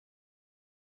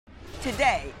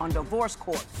today on Divorce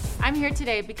Court. I'm here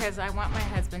today because I want my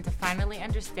husband to finally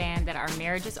understand that our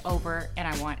marriage is over and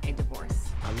I want a divorce.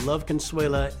 I love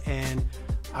Consuela and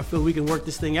I feel we can work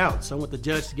this thing out. So I want the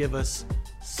judge to give us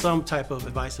some type of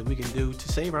advice that we can do to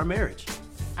save our marriage.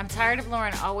 I'm tired of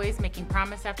Lauren always making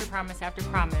promise after promise after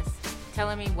promise,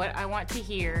 telling me what I want to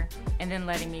hear and then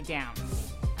letting me down.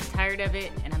 I'm tired of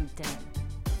it and I'm done.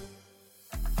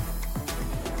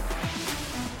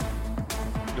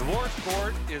 Divorce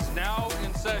Court is now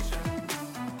in session.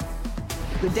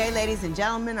 Good day, ladies and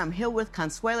gentlemen. I'm here with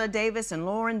Consuela Davis and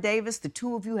Lauren Davis. The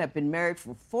two of you have been married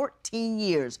for 14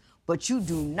 years, but you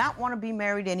do not want to be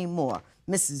married anymore.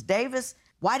 Mrs. Davis,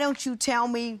 why don't you tell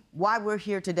me why we're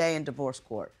here today in Divorce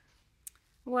Court?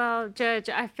 Well, Judge,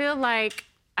 I feel like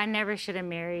I never should have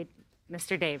married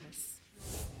Mr. Davis.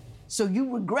 So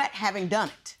you regret having done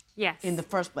it? Yes. In the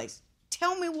first place.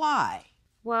 Tell me why.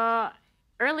 Well,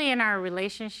 early in our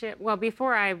relationship,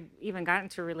 before I even got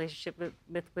into a relationship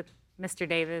with Mr.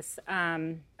 Davis,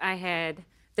 I had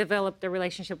developed a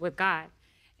relationship with God.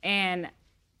 And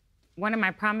one of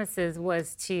my promises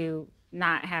was to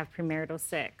not have premarital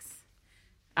sex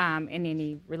in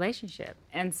any relationship.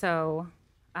 And so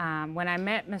when I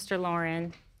met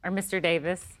Mr.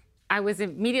 Davis, I was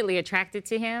immediately attracted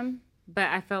to him, but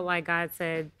I felt like God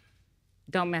said,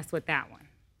 don't mess with that one.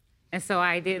 And so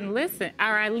I didn't listen,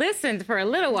 or I listened for a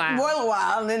little while. For a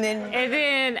while, and then... And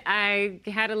then I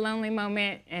had a lonely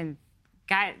moment and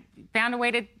found a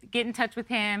way to get in touch with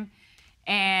him.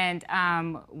 And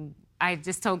I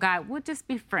just told God, we'll just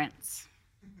be friends.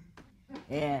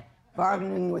 Yeah,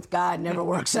 bargaining with God never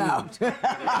works out.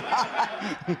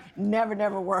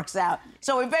 Never works out.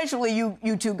 So eventually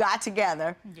you two got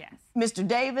together. Yes. Mr.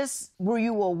 Davis, were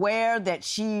you aware that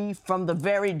she, from the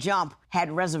very jump,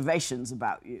 had reservations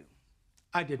about you?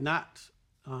 I did not.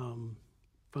 From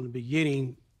the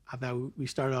beginning, I thought we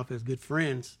started off as good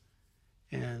friends.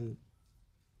 And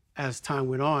as time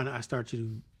went on, I started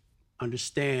to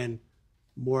understand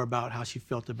more about how she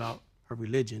felt about her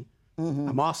religion. Mm-hmm.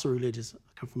 I'm also religious. I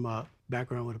come from a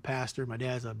background with a pastor. My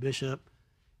dad's a bishop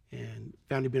and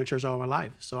family been in church all my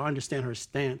life. So I understand her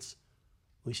stance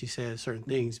when she says certain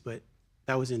things, but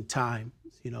that was in time,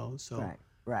 so.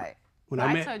 Right. When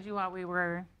I told you while we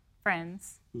were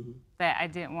friends that I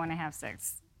didn't want to have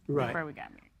sex before we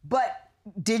got married. But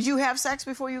did you have sex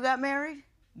before you got married?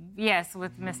 Yes,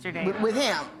 with Mr. Davis. With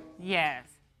him? Yes.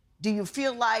 Do you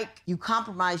feel like you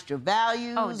compromised your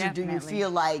values? Oh, definitely. Or do you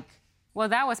feel like... Well,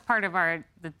 that was part of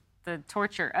the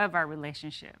torture of our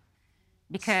relationship.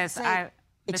 Because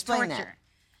Explain that.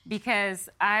 Because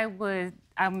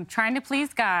I'm trying to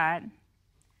please God,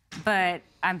 but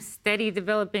I'm steady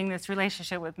developing this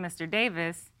relationship with Mr.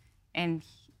 Davis, and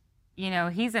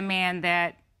he's a man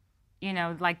that,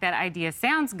 like that idea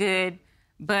sounds good,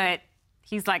 but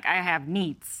he's like, I have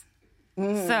needs.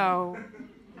 So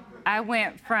I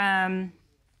went from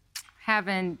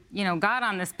having, God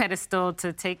on this pedestal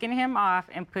to taking him off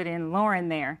and putting Lauren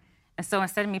there. And so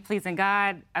instead of me pleasing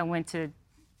God, I went to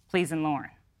pleasing Lauren.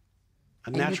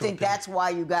 And you think that's why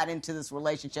you got into this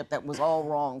relationship that was all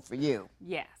wrong for you?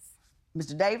 Yes.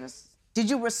 Mr. Davis, did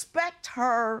you respect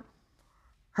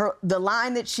the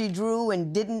line that she drew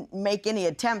and didn't make any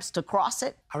attempts to cross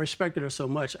it? I respected her so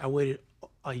much. I waited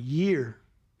a year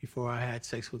before I had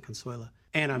sex with Consuela,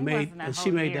 and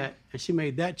she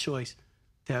made that choice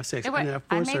to have sex. I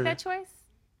made that choice?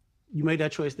 You made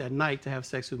that choice that night to have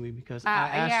sex with me because I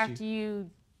asked you.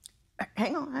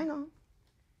 Hang on.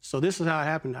 So this is how it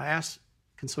happened. I asked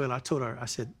Consuela, I told her, I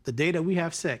said, the day that we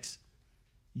have sex,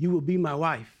 you will be my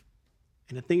wife.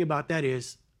 And the thing about that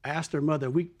is, I asked her mother a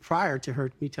week prior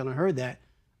to me telling her that,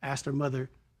 I asked her mother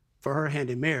for her hand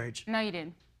in marriage. No, you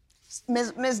didn't.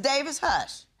 Ms. Davis,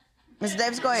 hush. Ms.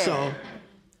 Davis, go ahead.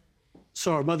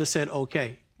 So her mother said,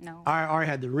 okay. No. I already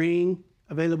had the ring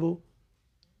available.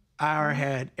 I already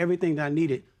had everything that I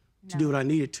needed to do what I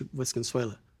needed to with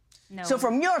Consuela. No. So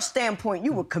from your standpoint,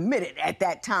 you were committed at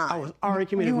that time. I was already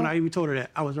committed when I even told her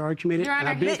that. I was already committed. Your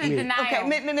Honor, he's in denial. Okay,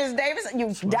 Ms. Davis,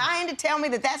 you're dying to tell me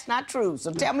that that's not true.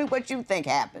 So tell me what you think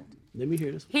happened. Let me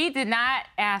hear this. He did not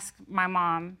ask my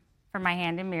mom for my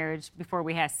hand in marriage before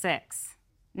we had sex.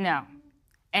 No.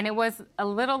 And it was a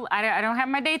little, I don't have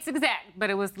my dates exact, but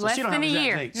it was less than a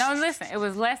year. Dates. No, listen, it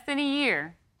was less than a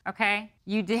year, okay?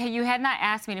 You had not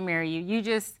asked me to marry you. You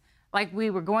just, like, we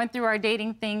were going through our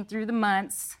dating thing through the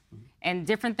months, and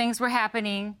different things were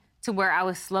happening to where I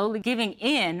was slowly giving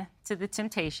in to the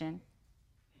temptation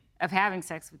of having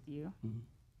sex with you.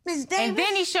 Ms. Davis? And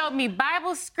then he showed me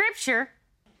Bible scripture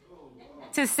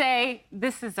to say,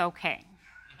 this is okay.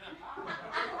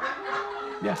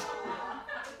 Yes.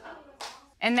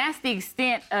 And that's the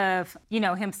extent of,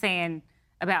 him saying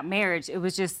about marriage. It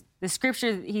was just the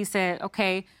scripture. He said,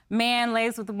 okay, man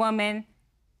lays with a woman,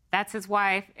 that's his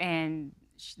wife, and,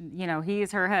 he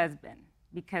is her husband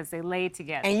because they laid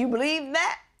together. And you believe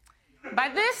that? By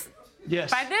this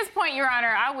point, Your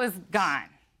Honor, I was gone.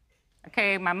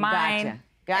 Okay, my mind,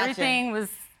 Gotcha. everything was...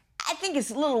 I think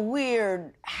it's a little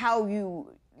weird how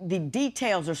the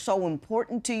details are so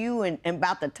important to you and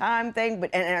about the time thing, but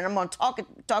and I'm going to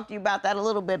talk to you about that a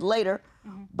little bit later.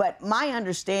 Mm-hmm. But my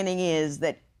understanding is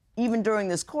that even during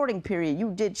this courting period,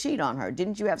 you did cheat on her.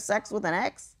 Didn't you have sex with an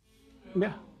ex?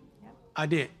 Yeah, I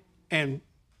did. And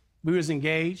we was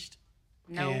engaged.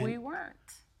 No, we weren't.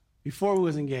 Before we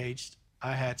was engaged,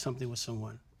 I had something with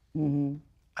someone. Mm-hmm.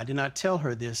 I did not tell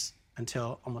her this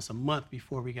until almost a month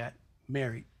before we got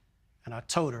married. And I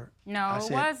told her. No,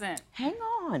 it wasn't. Hang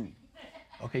on.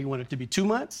 Okay, you want it to be 2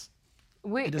 months?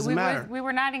 It doesn't matter. We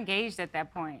were not engaged at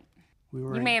that point.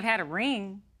 You may have had a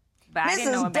ring, but I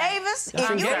didn't know about it. Mrs.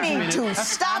 Davis, you need to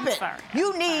stop it.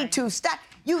 You need to stop.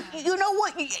 You know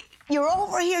what? You're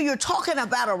over here, you're talking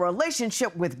about a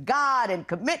relationship with God and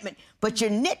commitment, but you're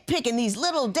nitpicking these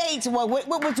little dates. Well, I was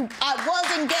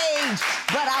engaged,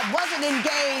 but I wasn't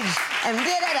engaged. And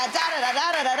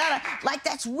da-da-da-da-da-da-da-da-da. Like,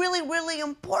 that's really, really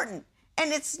important.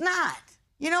 And it's not.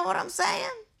 You know what I'm saying?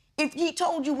 If he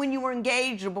told you when you were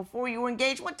engaged or before you were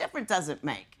engaged, what difference does it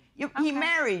make? He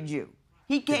married you.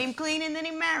 He came clean and then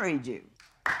he married you.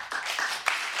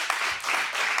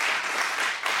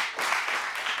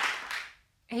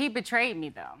 He betrayed me,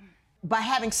 though. By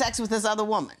having sex with this other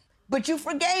woman. But you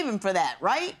forgave him for that,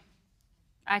 right?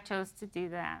 I chose to do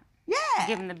that. Yeah.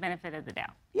 Give him the benefit of the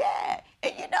doubt. Yeah.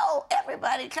 And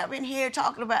everybody come in here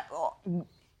talking about,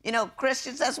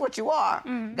 Christians, that's what you are,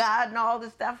 God and all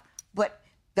this stuff. But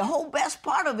the whole best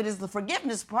part of it is the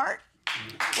forgiveness part.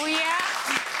 Well, yeah.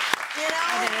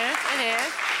 It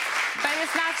is. But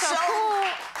it's not so cool.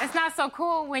 It's not so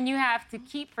cool when you have to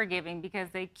keep forgiving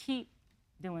because they keep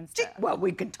doing stuff. Well,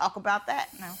 we can talk about that.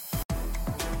 No.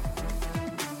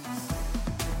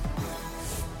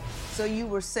 So you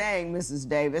were saying, Mrs.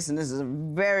 Davis, and this is a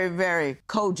very, very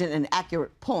cogent and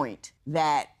accurate point,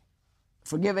 that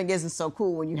forgiving isn't so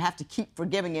cool when you have to keep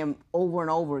forgiving him over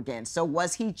and over again. So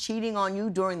was he cheating on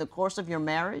you during the course of your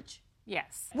marriage?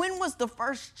 Yes. When was the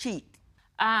first cheat?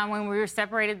 When we were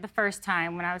separated the first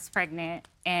time, when I was pregnant,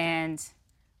 and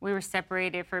we were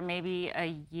separated for maybe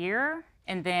a year,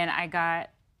 and then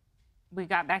we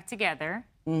got back together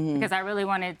because I really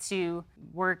wanted to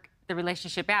work the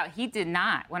relationship out. He did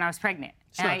not when I was pregnant.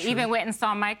 And I even went and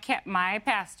saw my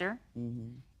pastor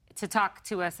to talk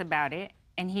to us about it.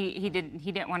 And he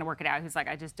didn't want to work it out. He was like,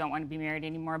 I just don't want to be married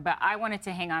anymore. But I wanted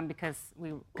to hang on because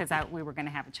we were going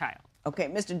to have a child. Okay,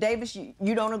 Mr. Davis,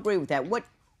 you don't agree with that. What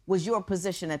was your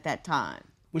position at that time?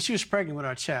 When she was pregnant with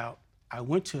our child, I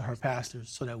went to her pastor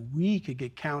so that we could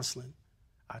get counseling.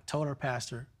 I told her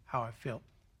pastor how I felt.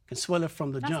 Consuela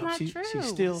from the jump. Not true. She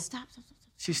still Stop.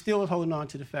 She still was holding on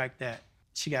to the fact that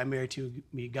she got married to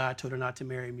me. God told her not to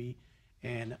marry me,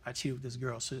 and I cheated with this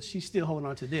girl. So she's still holding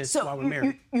on to this while we're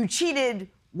married. You cheated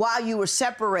while you were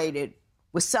separated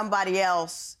with somebody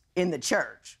else in the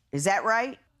church. Is that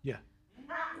right? Yeah.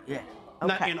 Yeah.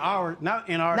 Okay. Not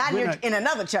in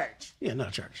another church. Yeah,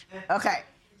 another church. Okay.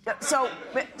 So,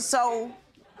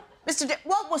 Mr.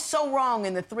 What was so wrong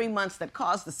in the 3 months that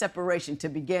caused the separation to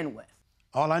begin with?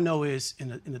 All I know is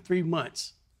in the 3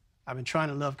 months, I've been trying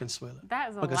to love Consuela.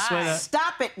 That is a lie.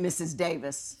 Stop it, Mrs.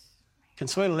 Davis.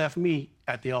 Consuela left me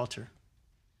at the altar,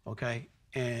 okay?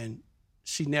 And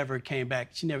she never came back.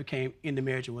 She never came in the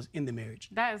marriage or was in the marriage.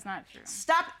 That is not true.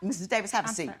 Stop it, Mrs. Davis. Have a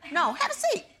seat. Sorry. No, have a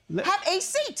seat. Have a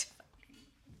seat.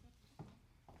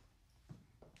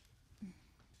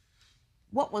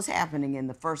 What was happening in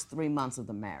the first 3 months of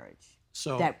the marriage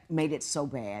that made it so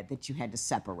bad that you had to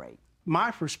separate?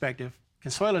 My perspective,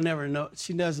 Consuela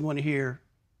she doesn't want to hear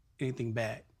anything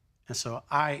bad. And so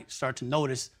I start to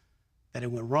notice that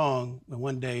it went wrong when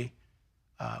one day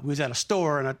we was at a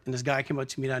store and this guy came up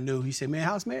to me that I knew. He said, man,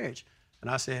 how's marriage? And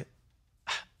I said,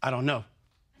 I don't know.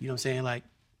 You know what I'm saying? Like,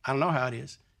 I don't know how it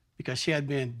is. Because she had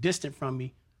been distant from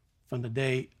me from the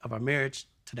day of our marriage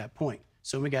to that point.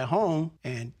 So when we got home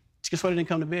and Consuela didn't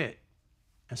come to bed.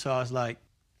 And so I was like,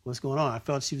 what's going on? I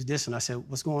felt she was distant. I said,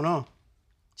 what's going on?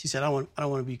 She said, I don't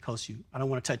want to be close to you. I don't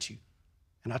want to touch you.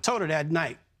 And I told her that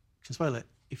night, Consuela,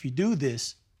 if you do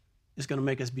this, it's going to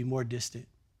make us be more distant,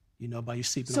 by you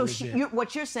sleeping on the bed.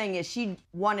 What you're saying is she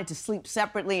wanted to sleep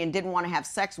separately and didn't want to have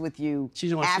sex with you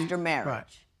after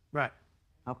marriage. Right.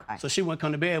 Okay. So she wouldn't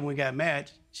come to bed when we got mad.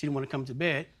 She didn't want to come to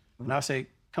bed. And I say,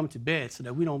 come to bed so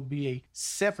that we don't be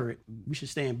separate. We should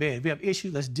stay in bed. If we have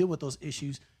issues, let's deal with those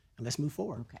issues and let's move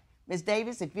forward. Okay. Ms.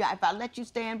 Davis, if I let you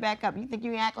stand back up, you think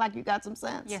you act like you got some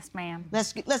sense? Yes, ma'am.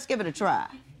 Let's give it a try.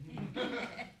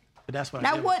 But that's what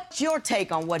Now, I do. what's your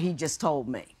take on what he just told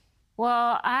me?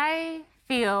 Well, I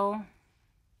feel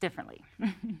differently.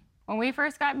 When we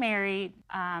first got married,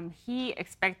 he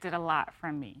expected a lot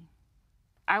from me.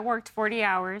 I worked 40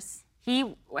 hours.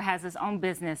 He has his own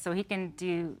business, so he can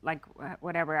do like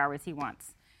whatever hours he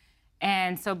wants.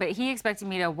 And so, but he expected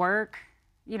me to work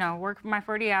for my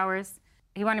 40 hours.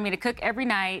 He wanted me to cook every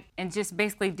night and just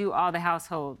basically do all the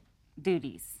household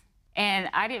duties. And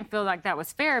I didn't feel like that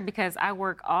was fair because I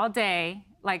work all day.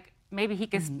 Like maybe we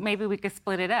could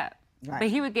split it up. Right. But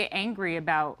he would get angry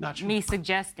about Not true. me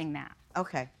suggesting that.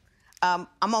 Okay. I'm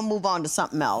going to move on to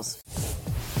something else.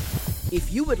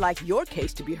 If you would like your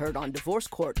case to be heard on Divorce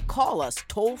Court, call us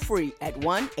toll-free at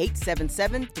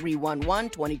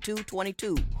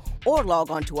 1-877-311-2222 or log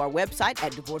on to our website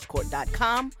at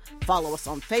divorcecourt.com. Follow us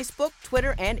on Facebook,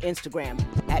 Twitter, and Instagram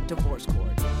at Divorce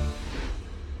Court.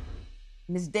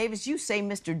 Ms. Davis, you say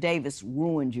Mr. Davis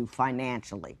ruined you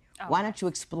financially. Why don't you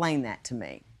explain that to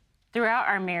me? Throughout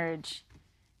our marriage,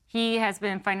 he has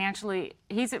been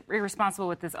he's irresponsible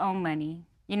with his own money.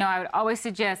 You know, I would always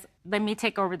suggest, let me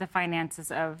take over the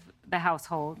finances of the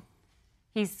household.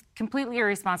 He's completely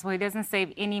irresponsible. He doesn't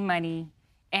save any money,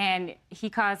 and he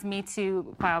caused me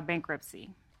to file bankruptcy.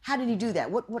 How did he do that?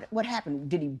 What happened?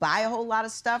 Did he buy a whole lot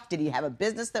of stuff? Did he have a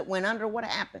business that went under? What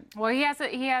happened? Well, he has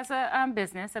a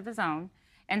business of his own,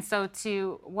 and so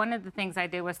one of the things I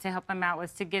did was to help him out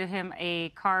was to get him a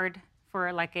card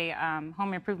for like a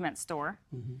home improvement store.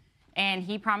 Mm-hmm. And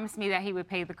he promised me that he would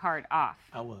pay the card off.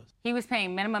 I was. He was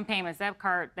paying minimum payments. That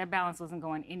balance wasn't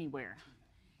going anywhere.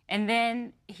 And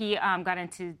then he got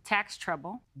into tax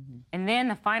trouble. Mm-hmm. And then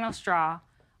the final straw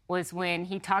was when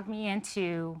he talked me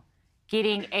into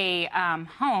getting a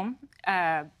home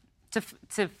to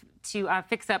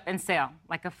fix up and sell,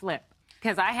 like a flip.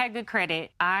 Because I had good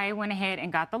credit, I went ahead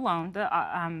and got the loan, the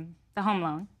home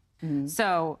loan. Mm-hmm.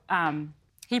 So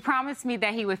he promised me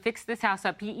that he would fix this house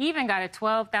up. He even got a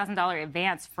 $12,000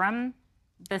 advance from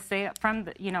the sale,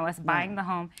 us buying the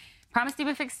home. Promised he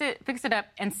would fix it up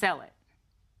and sell it.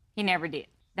 He never did.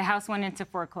 The house went into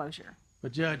foreclosure.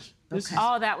 But Judge,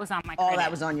 all that was on my credit. All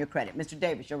that was on your credit. Mr.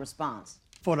 Davis, your response.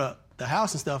 For the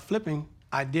house and stuff flipping,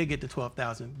 I did get the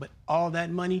 $12,000, but all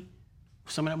that money,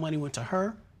 some of that money went to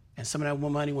her, and some of that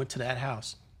money went to that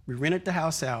house. We rented the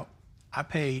house out. I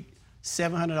paid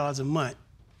 $700 a month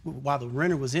while the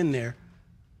renter was in there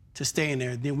to stay in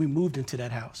there. Then we moved into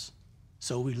that house.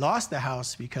 So we lost the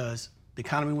house because the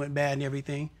economy went bad and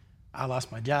everything. I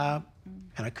lost my job,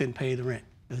 and I couldn't pay the rent.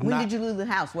 When did you lose the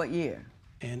house? What year?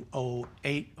 In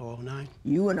 2008 or 2009.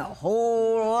 You and a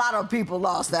whole lot of people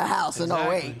lost their house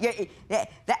Exactly. in 2008. Yeah,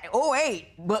 that 2008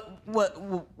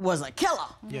 was a killer.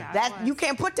 Yeah, You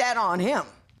can't put that on him.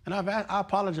 And I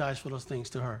apologize for those things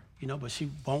to her, but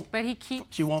she won't. But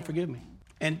She won't forgive me.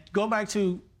 And go back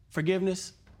to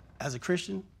forgiveness. As a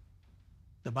Christian,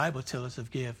 the Bible tells us to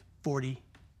forgive 40,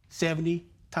 70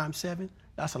 times 7.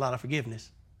 That's a lot of forgiveness.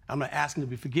 I'm not asking to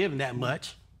be forgiven that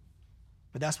much,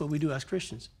 but that's what we do as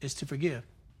Christians, is to forgive.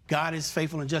 God is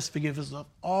faithful and just to forgive us of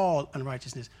all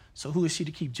unrighteousness. So who is she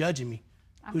to keep judging me?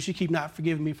 Who should keep not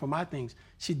forgiving me for my things?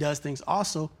 She does things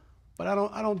also, but I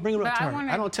don't bring it up to her.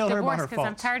 I don't tell her about her faults. Because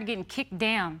I'm tired of getting kicked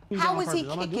down. How is he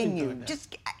kicking you?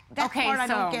 Just that part I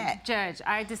don't get. Judge,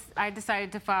 I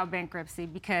decided to file bankruptcy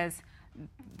because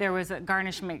there was a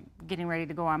garnishment getting ready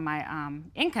to go on my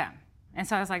income. And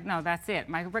so I was like, no, that's it.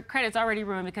 My credit's already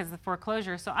ruined because of the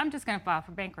foreclosure, so I'm just going to file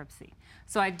for bankruptcy.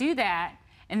 So I do that,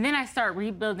 and then I start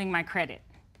rebuilding my credit.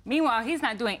 Meanwhile, he's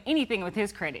not doing anything with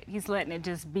his credit. He's letting it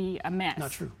just be a mess.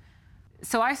 Not true.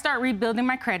 So I start rebuilding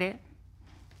my credit,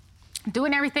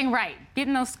 doing everything right,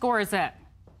 getting those scores up.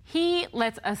 He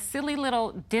lets a silly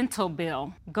little dental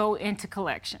bill go into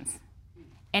collections,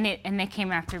 and they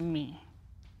came after me.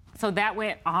 So that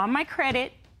went on my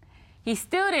credit. He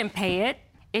still didn't pay it.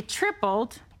 It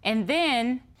tripled, and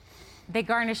then they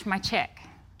garnished my check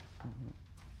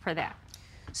for that.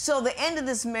 So the end of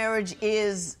this marriage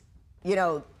is,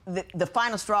 the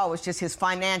final straw was just his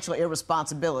financial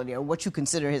irresponsibility, or what you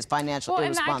consider his financial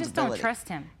irresponsibility. And I just don't trust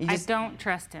him. I don't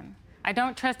trust him. I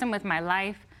don't trust him with my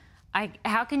life.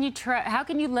 How can you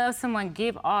love someone,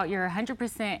 give all, you're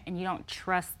 100%, and you don't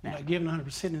trust them? You're not giving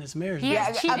 100% in this marriage. He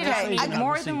has cheated on me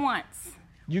more than once.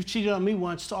 You've cheated on me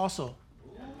once also.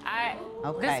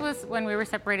 This was when we were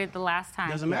separated the last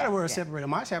time. Doesn't matter where we're separated.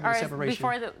 My separation.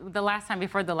 Before the last time.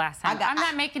 I'm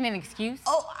not making an excuse.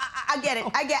 Oh, I get it.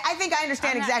 I think I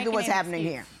understand exactly what's happening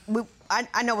here.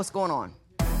 I know what's going on.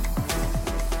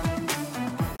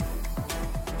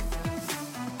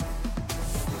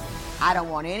 I don't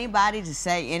want anybody to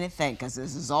say anything because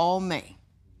this is all me,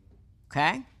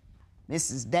 okay?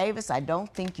 Mrs. Davis, I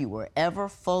don't think you were ever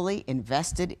fully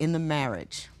invested in the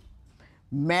marriage.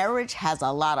 Marriage has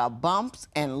a lot of bumps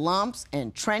and lumps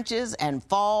and trenches and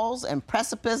falls and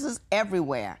precipices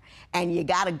everywhere. And you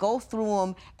got to go through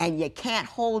them, and you can't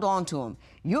hold on to them.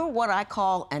 You're what I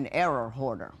call an error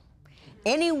hoarder.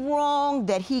 Any wrong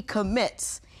that he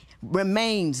commits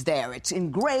remains there. It's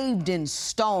engraved in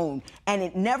stone, and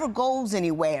it never goes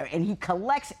anywhere. And he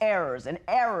collects errors and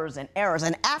errors and errors.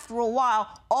 And after a while,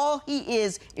 all he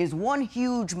is one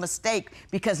huge mistake,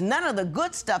 because none of the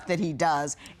good stuff that he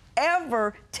does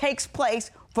ever takes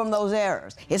place from those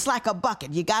errors. It's like a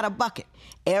bucket. You got a bucket.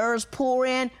 Errors pour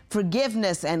in,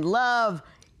 forgiveness and love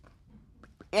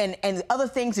and other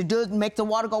things that do make the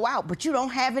water go out, but you don't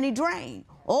have any drain.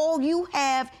 All you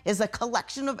have is a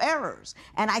collection of errors.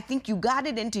 And I think you got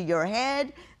it into your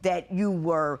head that you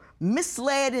were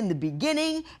misled in the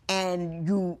beginning, and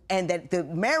that the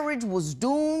marriage was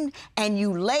doomed, and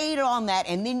you laid on that,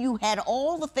 and then you had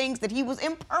all the things that he was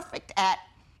imperfect at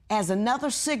as another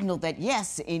signal that,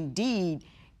 yes, indeed,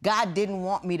 God didn't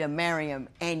want me to marry him,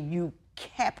 and you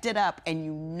kept it up, and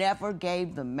you never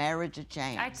gave the marriage a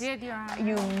chance. I did, Your Honor.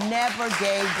 You never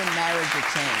gave the marriage a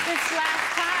chance. This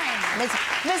last time.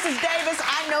 Mrs. Davis,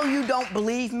 I know you don't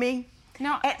believe me.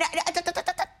 No.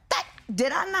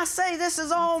 Did I not say this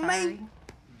is all me?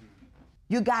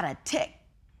 You got a tick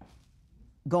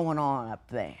going on up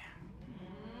there.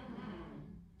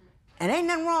 And ain't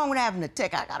nothing wrong with having a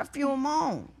tick. I got a few of my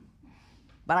own,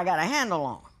 but I got a handle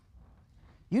on.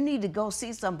 You need to go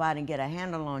see somebody and get a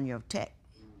handle on your tick,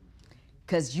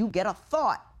 because you get a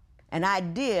thought, an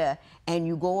idea, and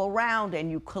you go around and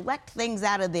you collect things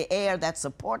out of the air that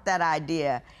support that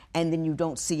idea, and then you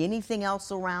don't see anything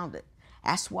else around it.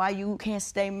 That's why you can't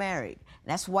stay married.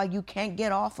 That's why you can't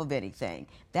get off of anything.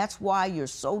 That's why you're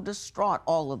so distraught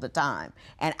all of the time.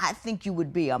 And I think you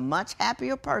would be a much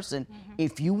happier person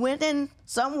if you went in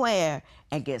somewhere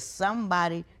and get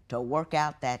somebody to work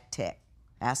out that tick.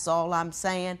 That's all I'm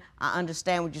saying. I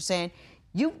understand what you're saying.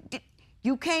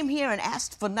 You came here and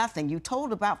asked for nothing. You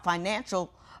told about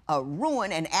financial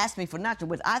ruin and asked me for nothing,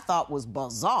 which I thought was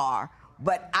bizarre.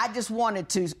 But I just wanted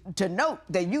to note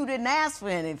that you didn't ask for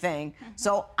anything,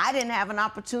 so I didn't have an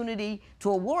opportunity to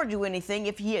award you anything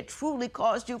if he had truly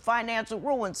caused you financial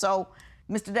ruin. So,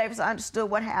 Mr. Davis, I understood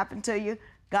what happened to you.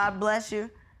 God bless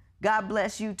you. God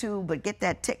bless you too, but get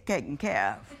that tick taken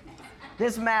care of.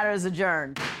 This matter is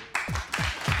adjourned.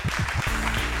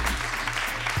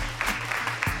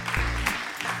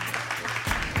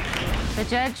 The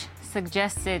judge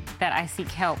suggested that I seek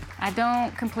help. I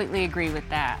don't completely agree with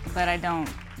that, but I don't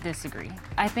disagree.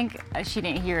 I think she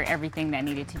didn't hear everything that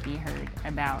needed to be heard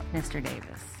about Mr.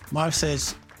 Davis. Marv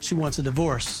says she wants a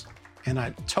divorce, and I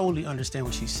totally understand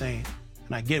what she's saying,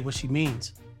 and I get what she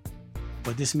means.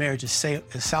 But this marriage is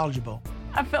salvageable.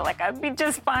 I feel like I'd be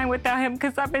just fine without him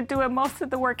because I've been doing most of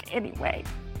the work anyway.